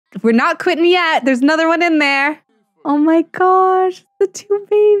We're not quitting yet. There's another one in there. Oh my gosh, the 2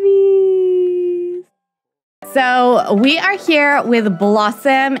 babies. So we are here with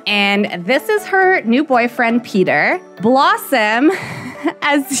Blossom, and this is her new boyfriend, Peter. Blossom,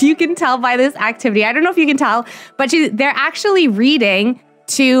 as you can tell by this activity, I don't know if you can tell, but they're actually reading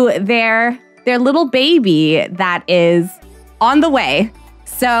to their little baby that is on the way.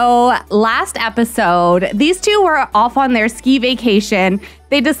 So last episode, these two were off on their ski vacation.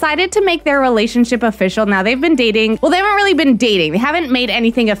 They decided to make their relationship official. Now they've been dating. Well, they haven't really been dating. They haven't made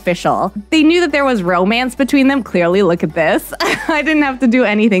anything official. They knew that there was romance between them. Clearly, look at this. I didn't have to do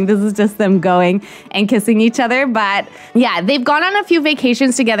anything. This is just them going and kissing each other. But yeah, they've gone on a few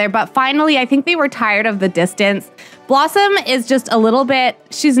vacations together. But finally, I think they were tired of the distance. Blossom is just a little bit,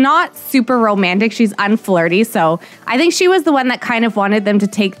 she's not super romantic. She's unflirty. So I think she was the one that kind of wanted them to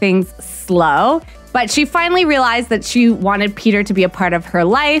take things slow. But she finally realized that she wanted Peter to be a part of her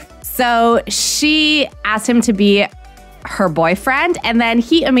life. So she asked him to be her boyfriend. And then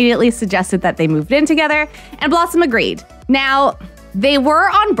he immediately suggested that they moved in together. And Blossom agreed. Now, they were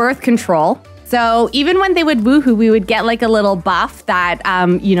on birth control. So even when they would woohoo, we would get like a little buff that,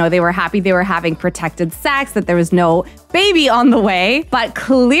 they were happy they were having protected sex, that there was no baby on the way. But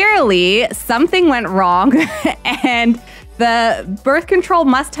clearly something went wrong and the birth control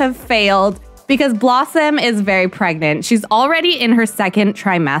must have failed because Blossom is very pregnant. She's already in her 2nd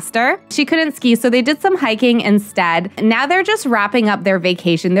trimester. She couldn't ski, so they did some hiking instead. Now they're just wrapping up their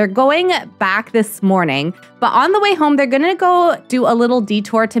vacation. They're going back this morning, but on the way home, they're gonna go do a little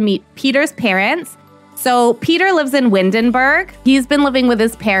detour to meet Peter's parents. So Peter lives in Windenburg. He's been living with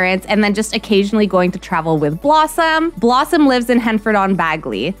his parents and then just occasionally going to travel with Blossom. Blossom lives in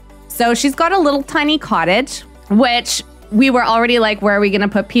Henford-on-Bagley. So she's got a little tiny cottage, which we were already like, where are we going to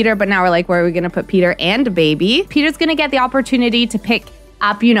put Peter? But now we're like, where are we going to put Peter and baby? Peter's going to get the opportunity to pick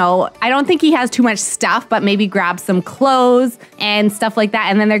up, I don't think he has too much stuff, but maybe grab some clothes and stuff like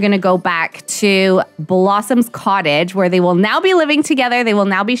that. And then they're going to go back to Blossom's cottage where they will now be living together. They will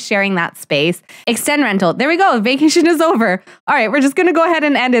now be sharing that space. Extend rental. There we go. Vacation is over. All right, we're just going to go ahead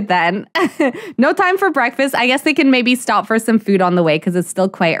and end it then. No time for breakfast. I guess they can maybe stop for some food on the way because it's still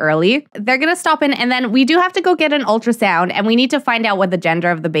quite early. They're going to stop in and then we do have to go get an ultrasound and we need to find out what the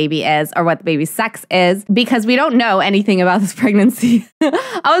gender of the baby is or what the baby's sex is because we don't know anything about this pregnancy.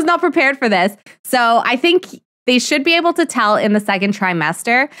 I was not prepared for this. So I think they should be able to tell in the 2nd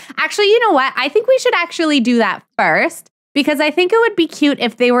trimester. Actually, you know what? I think we should actually do that first because I think it would be cute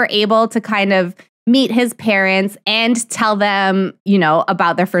if they were able to kind of meet his parents and tell them,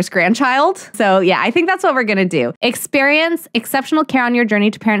 about their first grandchild. So yeah, I think that's what we're going to do. Experience exceptional care on your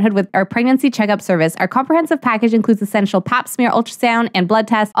journey to parenthood with our pregnancy checkup service. Our comprehensive package includes essential pap smear, ultrasound, and blood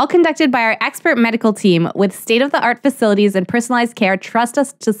tests, all conducted by our expert medical team with state-of-the-art facilities and personalized care. Trust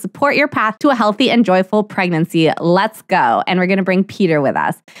us to support your path to a healthy and joyful pregnancy. Let's go. And we're going to bring Peter with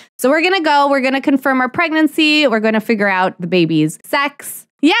us. So we're going to go. We're going to confirm our pregnancy. We're going to figure out the baby's sex.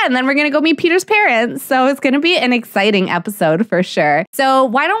 Yeah, and then we're going to go meet Peter's parents. So it's going to be an exciting episode for sure. So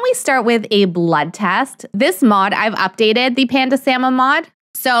why don't we start with a blood test? This mod, I've updated the PandaSama mod.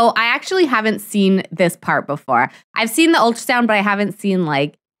 So I actually haven't seen this part before. I've seen the ultrasound, but I haven't seen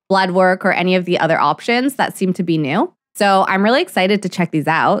like blood work or any of the other options that seem to be new. So I'm really excited to check these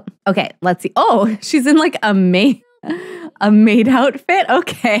out. Okay, let's see. Oh, she's in like a maid outfit.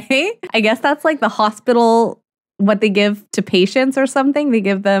 Okay. I guess that's like the hospital what they give to patients or something. They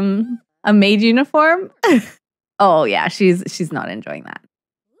give them a maid uniform. Oh yeah, she's not enjoying that.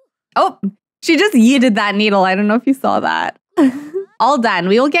 Oh, she just yeeted that needle. I don't know if you saw that. All done.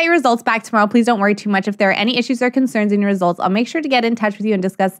 We will get your results back tomorrow. Please don't worry too much. If there are any issues or concerns in your results, I'll make sure to get in touch with you and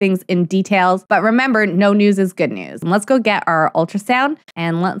discuss things in details. But remember, no news is good news. And let's go get our ultrasound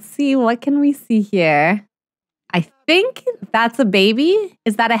and let's see, what can we see here? I think that's a baby.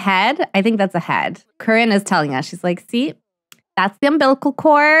 Is that a head? I think that's a head. Corinne is telling us. She's like, see, that's the umbilical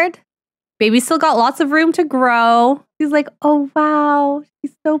cord. Baby's still got lots of room to grow. She's like, oh, wow.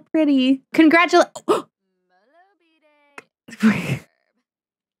 She's so pretty.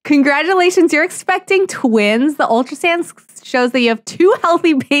 Congratulations. You're expecting twins. The ultrasound shows that you have 2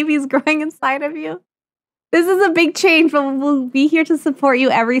 healthy babies growing inside of you. This is a big change, but we'll be here to support you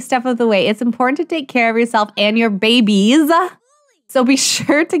every step of the way. It's important to take care of yourself and your babies. So be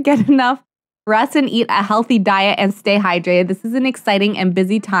sure to get enough rest and eat a healthy diet and stay hydrated. This is an exciting and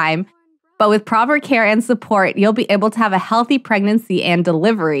busy time, but with proper care and support, you'll be able to have a healthy pregnancy and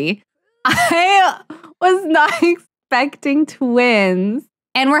delivery. I was not expecting twins.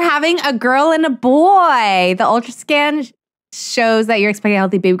 And we're having a girl and a boy. The ultrasound shows that you're expecting a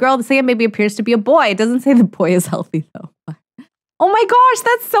healthy baby girl. The second baby appears to be a boy. It doesn't say the boy is healthy though. Oh my gosh,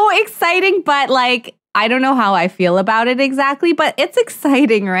 that's so exciting. But like, I don't know how I feel about it exactly, but it's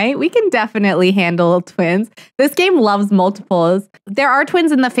exciting, right? We can definitely handle twins. This game loves multiples. There are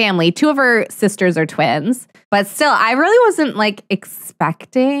twins in the family. 2 of her sisters are twins, but still, I really wasn't like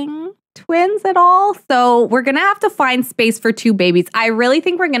expecting twins at all. So we're going to have to find space for 2 babies. I really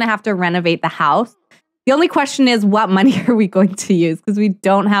think we're going to have to renovate the house. The only question is, what money are we going to use? Because we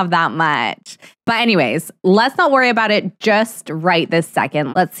don't have that much. But anyways, let's not worry about it just right this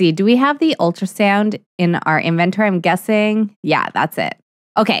second. Let's see. Do we have the ultrasound in our inventory? I'm guessing. Yeah, that's it.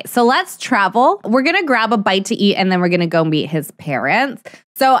 Okay, so let's travel. We're going to grab a bite to eat and then we're going to go meet his parents.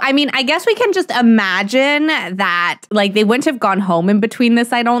 So, I mean, I guess we can just imagine that like they wouldn't have gone home in between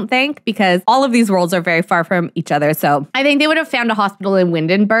this, I don't think, because all of these worlds are very far from each other. So I think they would have found a hospital in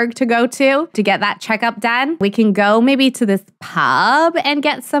Windenburg to go to get that checkup done. We can go maybe to this pub and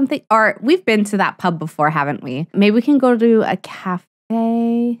get something, or we've been to that pub before, haven't we? Maybe we can go to a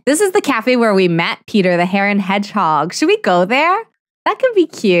cafe. This is the cafe where we met Peter, the hare and hedgehog. Should we go there? That could be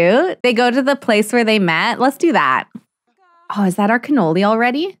cute. They go to the place where they met. Let's do that. Oh, is that our cannoli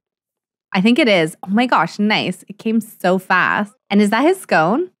already? I think it is. Oh my gosh, nice. It came so fast. And is that his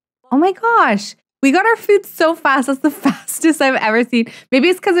scone? Oh my gosh. We got our food so fast. That's the fastest I've ever seen. Maybe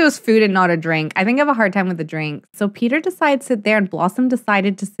it's because it was food and not a drink. I think I have a hard time with the drink. So Peter decided to sit there and Blossom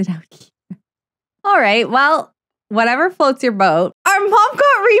decided to sit out here. All right, well, whatever floats your boat. Our mom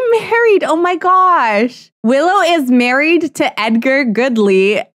got remarried. Oh my gosh. Willow is married to Edgar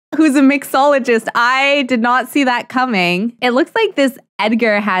Goodley, who's a mixologist. I did not see that coming. It looks like this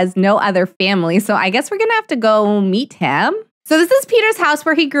Edgar has no other family, so I guess we're gonna have to go meet him. So this is Peter's house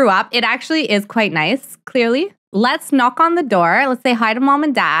where he grew up. It actually is quite nice, clearly. Let's knock on the door. Let's say hi to mom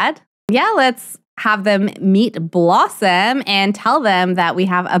and dad. Yeah, let's have them meet Blossom and tell them that we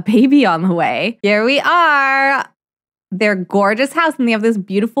have a baby on the way. Here we are. Their gorgeous house, and they have this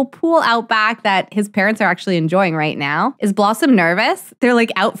beautiful pool out back that his parents are actually enjoying right now. Is Blossom nervous? They're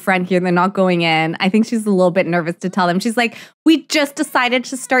like out front here. They're not going in. I think she's a little bit nervous to tell them. She's like, we just decided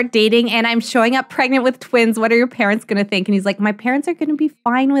to start dating and I'm showing up pregnant with twins. What are your parents going to think? And he's like, my parents are going to be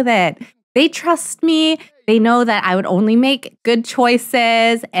fine with it. They trust me. They know that I would only make good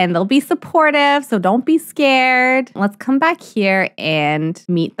choices and they'll be supportive. So don't be scared. Let's come back here and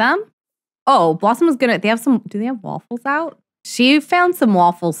meet them. Oh, Blossom was gonna, do they have waffles out? She found some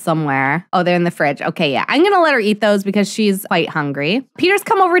waffles somewhere. Oh, they're in the fridge. Okay, yeah. I'm gonna let her eat those because she's quite hungry. Peter's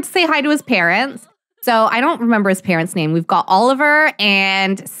come over to say hi to his parents. So I don't remember his parents' name. We've got Oliver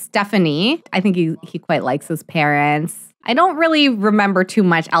and Stephanie. I think he quite likes his parents. I don't really remember too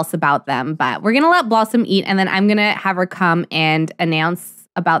much else about them, but we're gonna let Blossom eat and then I'm gonna have her come and announce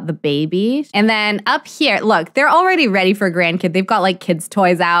about the baby. And then up here, look, they're already ready for a grandkid. They've got like kids'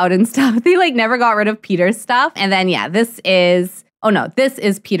 toys out and stuff. They like never got rid of Peter's stuff. And then yeah, this is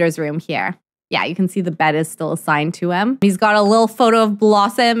Peter's room here. Yeah, you can see the bed is still assigned to him. He's got a little photo of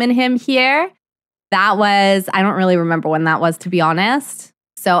Blossom and him here. That was, I don't really remember when that was, to be honest.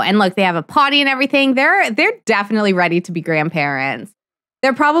 So, and look, they have a potty and everything. They're definitely ready to be grandparents.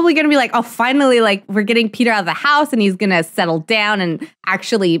 They're probably going to be like, oh, finally, like, we're getting Peter out of the house and he's going to settle down and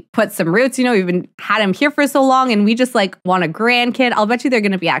actually put some roots. You know, we've been had him here for so long and we just like want a grandkid. I'll bet you they're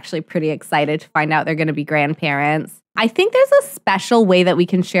going to be actually pretty excited to find out they're going to be grandparents. I think there's a special way that we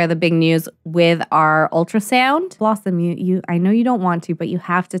can share the big news with our ultrasound. Blossom, I know you don't want to, but you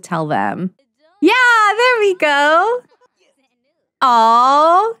have to tell them. Yeah, there we go.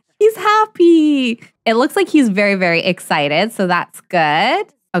 Oh, he's happy. It looks like he's very, very excited, so that's good.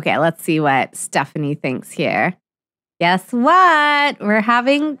 Okay, let's see what Stephanie thinks here. Guess what? We're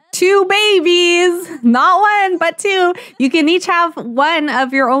having 2 babies. Not 1, but 2. You can each have one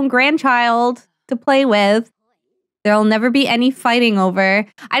of your own grandchild to play with. There'll never be any fighting over.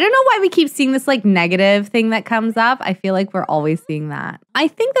 I don't know why we keep seeing this like negative thing that comes up. I feel like we're always seeing that. I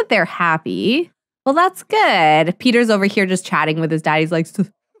think that they're happy. Well, that's good. Peter's over here just chatting with his dad. He's like,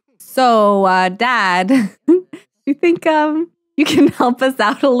 so, Dad, you think you can help us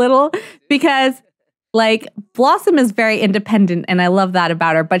out a little? Because, like, Blossom is very independent, and I love that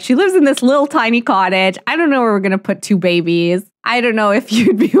about her. But she lives in this little tiny cottage. I don't know where we're going to put 2 babies. I don't know if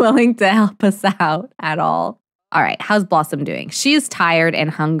you'd be willing to help us out at all. All right, how's Blossom doing? She's tired and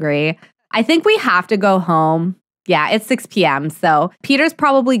hungry. I think we have to go home. Yeah, it's 6 p.m. So Peter's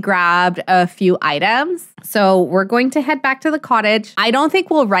probably grabbed a few items. So we're going to head back to the cottage. I don't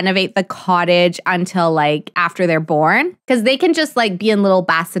think we'll renovate the cottage until like after they're born because they can just like be in little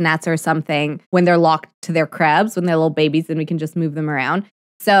bassinets or something when they're locked to their cribs, when they're little babies, and we can just move them around.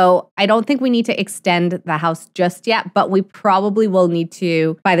 So I don't think we need to extend the house just yet, but we probably will need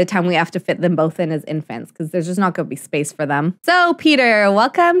to by the time we have to fit them both in as infants because there's just not going to be space for them. So Peter,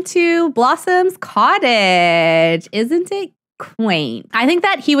 welcome to Blossom's cottage. Isn't it quaint? I think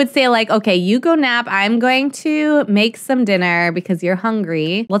that he would say like, okay, you go nap. I'm going to make some dinner because you're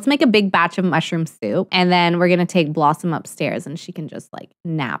hungry. Let's make a big batch of mushroom soup. And then we're going to take Blossom upstairs and she can just like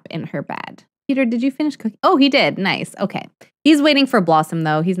nap in her bed. Peter, did you finish cooking? Oh, he did. Nice. Okay. He's waiting for Blossom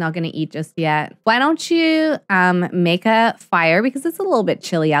though. He's not going to eat just yet. Why don't you make a fire because it's a little bit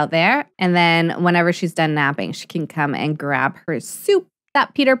chilly out there. And then whenever she's done napping, she can come and grab her soup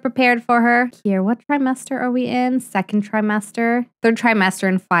that Peter prepared for her. Here, what trimester are we in? Second trimester? Third trimester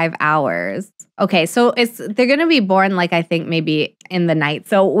in 5 hours. Okay, so they're going to be born like I think maybe in the night.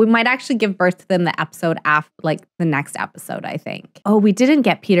 So we might actually give birth to them the episode after, like the next episode, I think. Oh, we didn't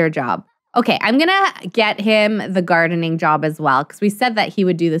get Peter a job. Okay, I'm going to get him the gardening job as well because we said that he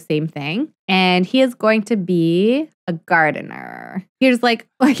would do the same thing. And he is going to be a gardener. He's like,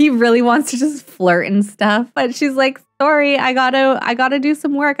 he really wants to just flirt and stuff. But she's like, sorry, I gotta do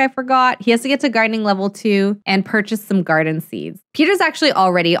some work. I forgot. He has to get to gardening level 2 and purchase some garden seeds. Peter's actually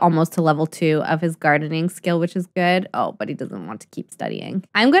already almost to level 2 of his gardening skill, which is good. Oh, but he doesn't want to keep studying.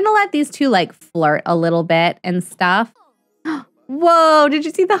 I'm going to let these two like flirt a little bit and stuff. Whoa, did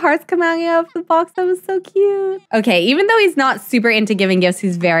you see the hearts coming out of the box? That was so cute. Okay, even though he's not super into giving gifts,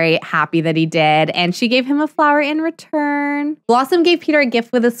 he's very happy that he did. And she gave him a flower in return. Blossom gave Peter a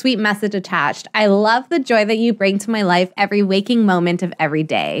gift with a sweet message attached. I love the joy that you bring to my life every waking moment of every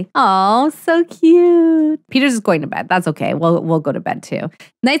day. Oh, so cute. Peter's just going to bed. That's okay. We'll go to bed too.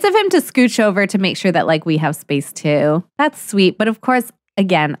 Nice of him to scooch over to make sure that like we have space too. That's sweet. But of course,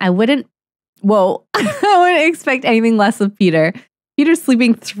 again, I wouldn't expect anything less of Peter. Peter's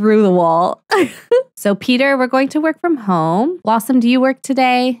sleeping through the wall. So Peter, we're going to work from home. Blossom, do you work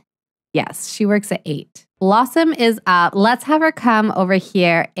today? Yes, she works at 8. Blossom is up. Let's have her come over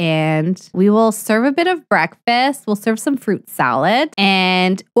here and we will serve a bit of breakfast. We'll serve some fruit salad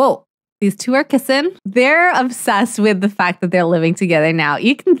and whoa. These two are kissing. They're obsessed with the fact that they're living together now.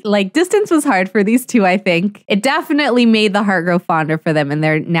 You can, like, distance was hard for these two, I think. It definitely made the heart grow fonder for them, and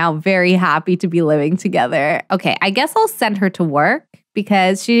they're now very happy to be living together. Okay, I guess I'll send her to work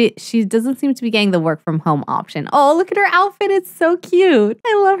because she doesn't seem to be getting the work from home option. Oh, look at her outfit. It's so cute.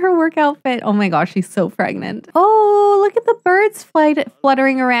 I love her work outfit. Oh my gosh, she's so pregnant. Oh, look at the birds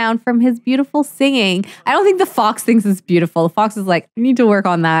fluttering around from his beautiful singing. I don't think the fox thinks it's beautiful. The fox is like, I need to work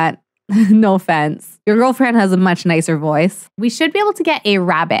on that. No offense. Your girlfriend has a much nicer voice. We should be able to get a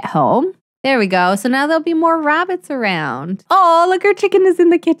rabbit home. There we go. So now there'll be more rabbits around. Oh, look, our chicken is in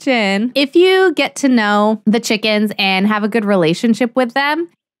the kitchen. If you get to know the chickens and have a good relationship with them,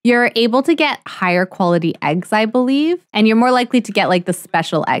 you're able to get higher quality eggs, I believe. And you're more likely to get like the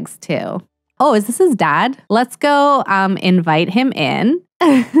special eggs too. Oh, is this his dad? Let's go invite him in.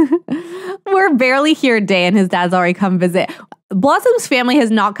 We're barely here a day and his dad's already come visit. Blossom's family has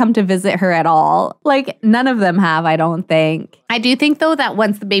not come to visit her at all. Like, none of them have, I don't think. I do think, though, that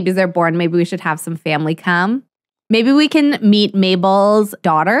once the babies are born, maybe we should have some family come. Maybe we can meet Mabel's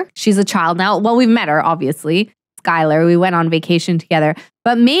daughter. She's a child now. Well, we've met her, obviously. Skylar, we went on vacation together.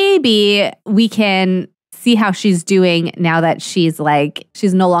 But maybe we can see how she's doing now that she's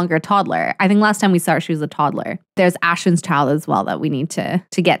no longer a toddler. I think last time we saw her, she was a toddler. There's Ashton's child as well that we need to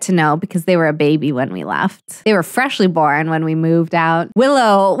get to know because they were a baby when we left. They were freshly born when we moved out.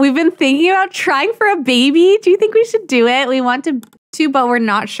 Willow, we've been thinking about trying for a baby. Do you think we should do it? We want to, but we're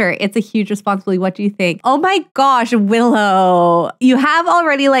not sure. It's a huge responsibility. What do you think? Oh my gosh, Willow, you have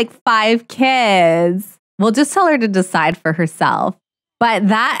already like 5 kids. We'll just tell her to decide for herself. But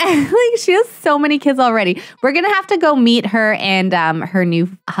that, she has so many kids already. We're going to have to go meet her and her new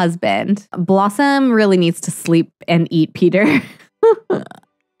husband. Blossom really needs to sleep and eat Peter. I know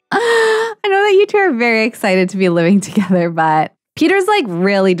that you two are very excited to be living together, but Peter's like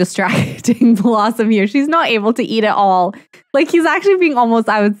really distracting Blossom here. She's not able to eat at all. Like he's actually being almost,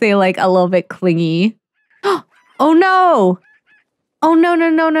 I would say, like a little bit clingy. Oh no. Oh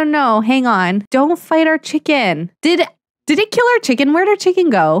no. Hang on. Don't fight our chicken. Did it kill our chicken? Where'd our chicken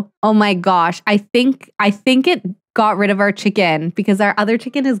go? Oh my gosh. I think it got rid of our chicken because our other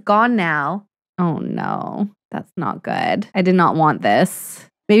chicken is gone now. Oh no. That's not good. I did not want this.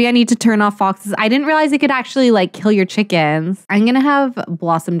 Maybe I need to turn off foxes. I didn't realize it could actually like kill your chickens. I'm going to have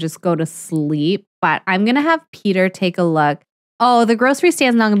Blossom just go to sleep, but I'm going to have Peter take a look. Oh, the grocery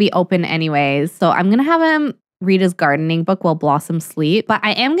stand's not going to be open anyways. So I'm going to have him read his gardening book while Blossom sleep. But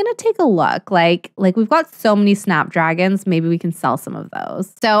I am going to take a look. Like we've got so many snapdragons. Maybe we can sell some of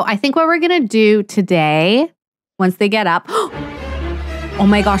those. So I think what we're going to do today, once they get up. Oh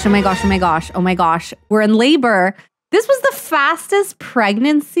my gosh, oh my gosh, oh my gosh, oh my gosh. We're in labor. This was the fastest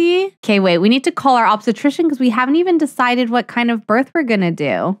pregnancy. Okay, wait, we need to call our obstetrician because we haven't even decided what kind of birth we're gonna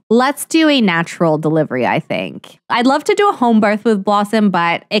do. Let's do a natural delivery, I think. I'd love to do a home birth with Blossom,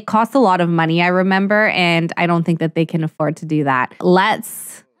 but it costs a lot of money, I remember, and I don't think that they can afford to do that.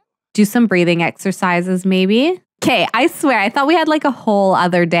 Let's do some breathing exercises, maybe. Okay, I swear, I thought we had like a whole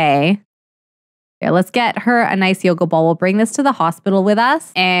other day. Here, let's get her a nice yoga ball. We'll bring this to the hospital with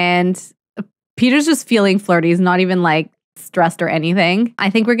us, and Peter's just feeling flirty. He's not even like stressed or anything.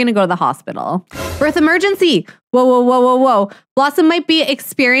 I think we're going to go to the hospital. Birth emergency. Whoa, whoa, whoa, whoa, whoa. Blossom might be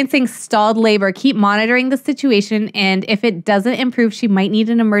experiencing stalled labor. Keep monitoring the situation. And if it doesn't improve, she might need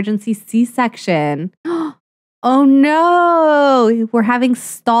an emergency C-section. Oh no, we're having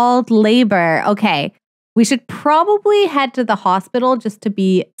stalled labor. Okay, we should probably head to the hospital just to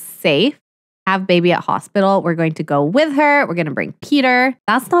be safe. Have baby at hospital. We're going to go with her. We're going to bring Peter.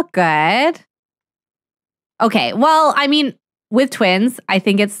 That's not good. Okay, well, I mean, with twins, I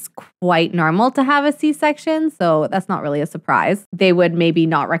think it's quite normal to have a C-section, so that's not really a surprise. They would maybe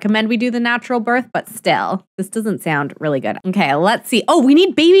not recommend we do the natural birth, but still, this doesn't sound really good. Okay, let's see. Oh, we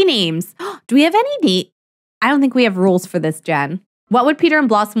need baby names. Do we have any I don't think we have rules for this, Jen. What would Peter and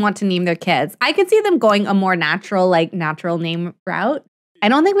Blossom want to name their kids? I could see them going a more natural name route. I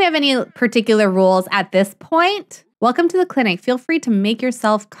don't think we have any particular rules at this point. Welcome to the clinic. Feel free to make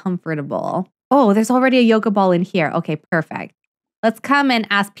yourself comfortable. Oh, there's already a yoga ball in here. Okay, perfect. Let's come and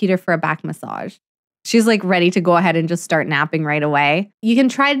ask Peter for a back massage. She's like ready to go ahead and just start napping right away. You can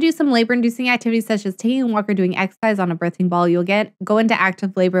try to do some labor-inducing activities such as taking a walk or doing exercise on a birthing ball. You'll go into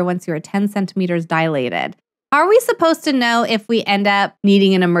active labor once you're 10 centimeters dilated. Are we supposed to know if we end up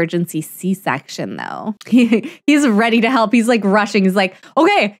needing an emergency C-section though? He's ready to help. He's like rushing. He's like,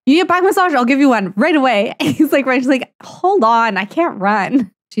 okay, you need a back massage? I'll give you one right away. He's like, she's like, hold on, I can't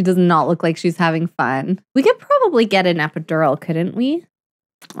run. She does not look like she's having fun. We could probably get an epidural, couldn't we?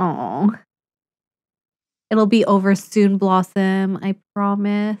 Oh, it'll be over soon, Blossom, I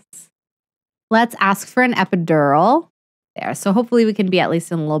promise. Let's ask for an epidural. There, so hopefully we can be at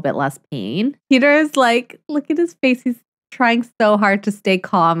least in a little bit less pain. Peter is like, look at his face. He's trying so hard to stay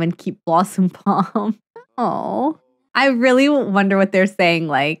calm and keep Blossom calm. Oh, I really wonder what they're saying.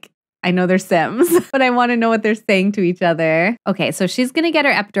 Like, I know they're Sims, but I want to know what they're saying to each other. Okay, so she's going to get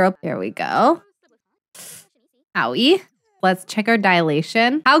her epidural. There we go. Owie. Let's check our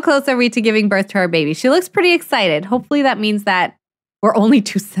dilation. How close are we to giving birth to our baby? She looks pretty excited. Hopefully that means that we're only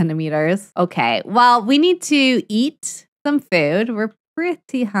 2 centimeters. Okay, well, we need to eat some food. We're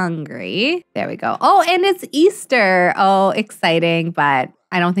pretty hungry. There we go. Oh, and it's Easter. Oh, exciting, but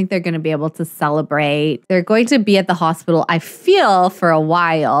I don't think they're going to be able to celebrate. They're going to be at the hospital, I feel, for a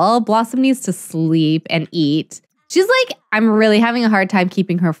while. Blossom needs to sleep and eat. She's like, I'm really having a hard time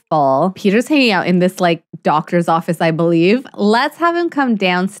keeping her full. Peter's hanging out in this like doctor's office, I believe. Let's have him come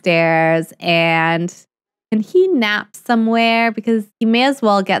downstairs and can he nap somewhere? Because he may as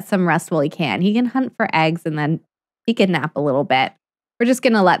well get some rest while he can. He can hunt for eggs and then he can nap a little bit. We're just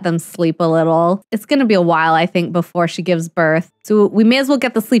going to let them sleep a little. It's going to be a while, I think, before she gives birth. So we may as well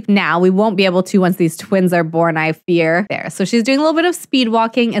get the sleep now. We won't be able to once these twins are born, I fear. There. So she's doing a little bit of speed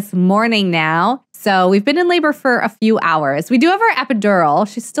walking. It's morning now. So we've been in labor for a few hours. We do have our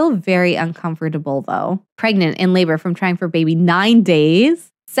epidural. She's still very uncomfortable, though. Pregnant in labor from trying for baby 9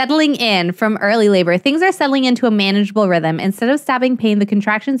 days. Settling in from early labor. Things are settling into a manageable rhythm. Instead of stabbing pain, the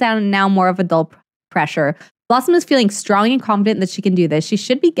contractions down and now more of a dull pressure. Blossom is feeling strong and confident that she can do this. She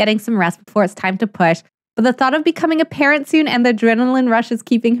should be getting some rest before it's time to push. But the thought of becoming a parent soon and the adrenaline rush is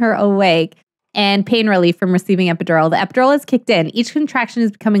keeping her awake. And pain relief from receiving epidural. The epidural is kicked in. Each contraction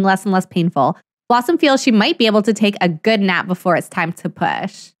is becoming less and less painful. Blossom feels she might be able to take a good nap before it's time to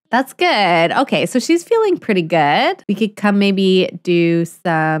push. That's good. Okay, so she's feeling pretty good. We could come maybe do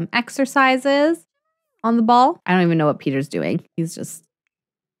some exercises on the ball. I don't even know what Peter's doing. He's just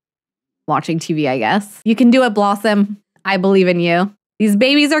watching TV, I guess. You can do it, Blossom. I believe in you. These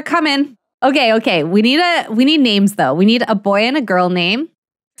babies are coming. Okay. We need names though. We need a boy and a girl name.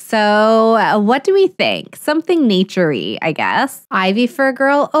 So what do we think? Something naturey, I guess. Ivy for a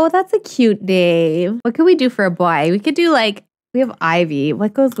girl. Oh, that's a cute name. What could we do for a boy? We could do we have Ivy.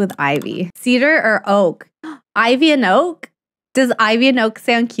 What goes with Ivy? Cedar or oak? Ivy and oak? Does Ivy and oak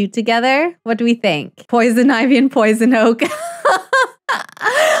sound cute together? What do we think? Poison ivy and poison oak.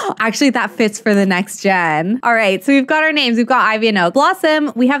 Actually, that fits for the next gen. All right, so we've got our names. We've got Ivy and Oak.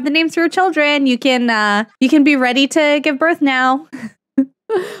 Blossom, we have the names for your children. You can be ready to give birth now.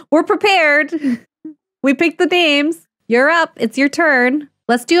 We're prepared. We picked the names. You're up. It's your turn.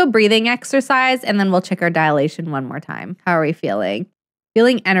 Let's do a breathing exercise and then we'll check our dilation one more time. How are we feeling?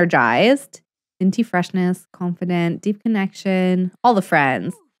 Feeling energized. Minty freshness, confident, deep connection, all the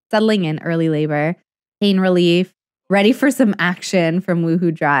friends. Settling in early labor. Pain relief. Ready for some action from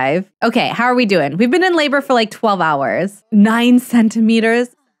Woohoo Drive. Okay, how are we doing? We've been in labor for like 12 hours. 9 centimeters.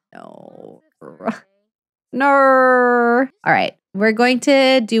 No. No. All right, we're going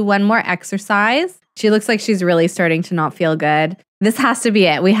to do one more exercise. She looks like she's really starting to not feel good. This has to be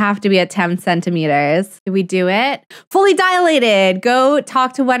it. We have to be at 10 centimeters. Did we do it? Fully dilated. Go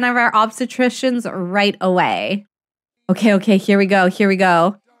talk to one of our obstetricians right away. Okay, here we go.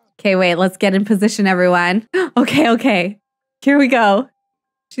 Okay, wait, let's get in position, everyone. Okay. Here we go.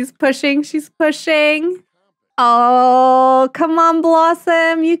 She's pushing. Oh, come on,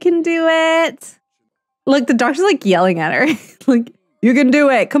 Blossom. You can do it. Look, the doctor's like yelling at her. Like, you can do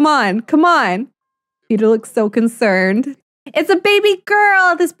it. Come on. Peter looks so concerned. It's a baby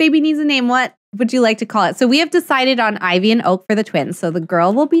girl. This baby needs a name. What would you like to call it? So we have decided on Ivy and Oak for the twins. So the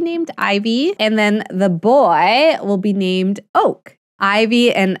girl will be named Ivy, and then the boy will be named Oak.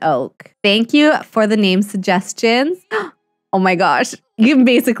 Ivy and Oak. Thank you for the name suggestions. Oh my gosh. You can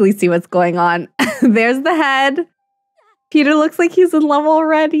basically see what's going on. There's the head. Peter looks like he's in love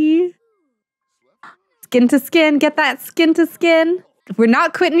already. Skin to skin. Get that skin to skin. We're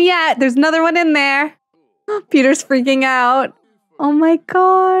not quitting yet. There's another one in there. Peter's freaking out. Oh my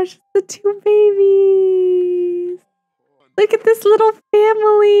gosh. The 2 babies. Look at this little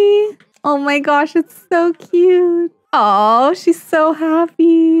family. Oh my gosh. It's so cute. Oh, she's so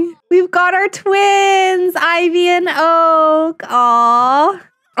happy. We've got our twins, Ivy and Oak. Aw.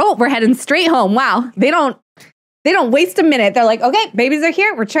 Oh, we're heading straight home. Wow. They don't waste a minute. They're like, okay, babies are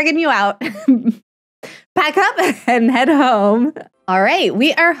here. We're checking you out. Pack up and head home. All right,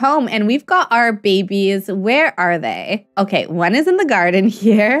 we are home and we've got our babies. Where are they? Okay, one is in the garden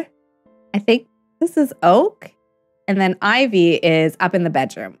here. I think this is Oak. And then Ivy is up in the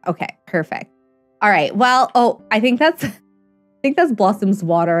bedroom. Okay, perfect. All right. Well, I think that's Blossom's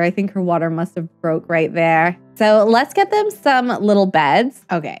water. I think her water must have broke right there. So let's get them some little beds.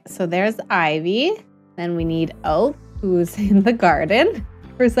 Okay. So there's Ivy. Then we need Oak, who's in the garden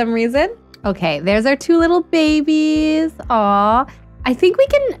for some reason. Okay. There's our 2 little babies. Aw. I think we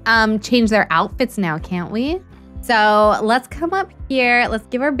can change their outfits now, can't we? So let's come up here. Let's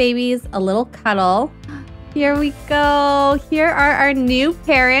give our babies a little cuddle. Here we go. Here are our new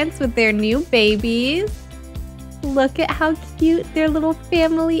parents with their new babies. Look at how cute their little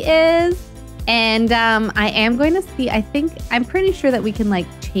family is. And I am going to see, I'm pretty sure that we can like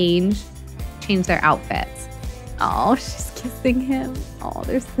change their outfits. Oh, she's kissing him. Oh,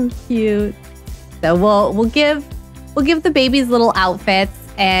 they're so cute. So we'll give the babies little outfits,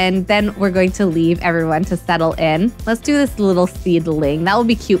 and then we're going to leave everyone to settle in. Let's do this little seedling. That will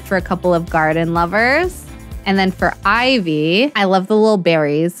be cute for a couple of garden lovers. And then for Ivy, I love the little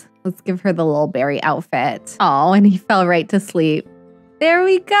berries. Let's give her the little berry outfit. Oh, and he fell right to sleep. There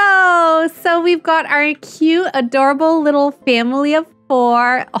we go. So we've got our cute, adorable little family of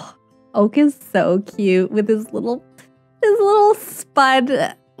 4. Oh, Oak is so cute with his little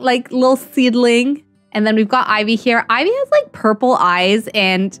spud, like little seedling. And then we've got Ivy here. Ivy has like purple eyes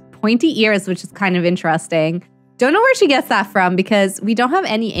and pointy ears, which is kind of interesting. Don't know where she gets that from because we don't have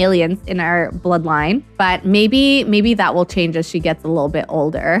any aliens in our bloodline, but maybe that will change as she gets a little bit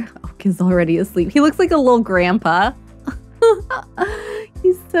older. Oak is already asleep. He looks like a little grandpa.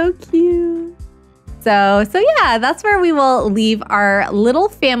 He's so cute. So yeah, that's where we will leave our little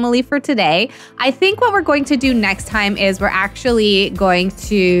family for today. I think what we're going to do next time is we're actually going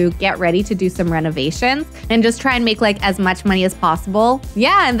to get ready to do some renovations and just try and make like as much money as possible.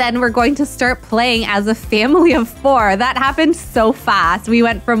 Yeah, and then we're going to start playing as a family of 4. That happened so fast. We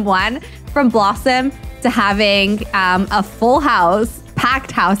went from Blossom to having a full house,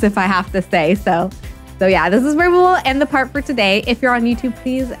 packed house, if I have to say. So yeah, this is where we will end the part for today. If you're on YouTube,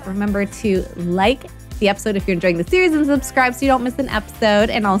 please remember to like the episode if you're enjoying the series and subscribe so you don't miss an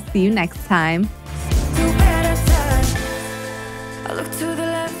episode. And I'll see you next time. I look to the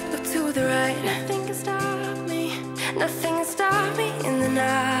left, look to the right. Nothing can stop me. Nothing can stop me.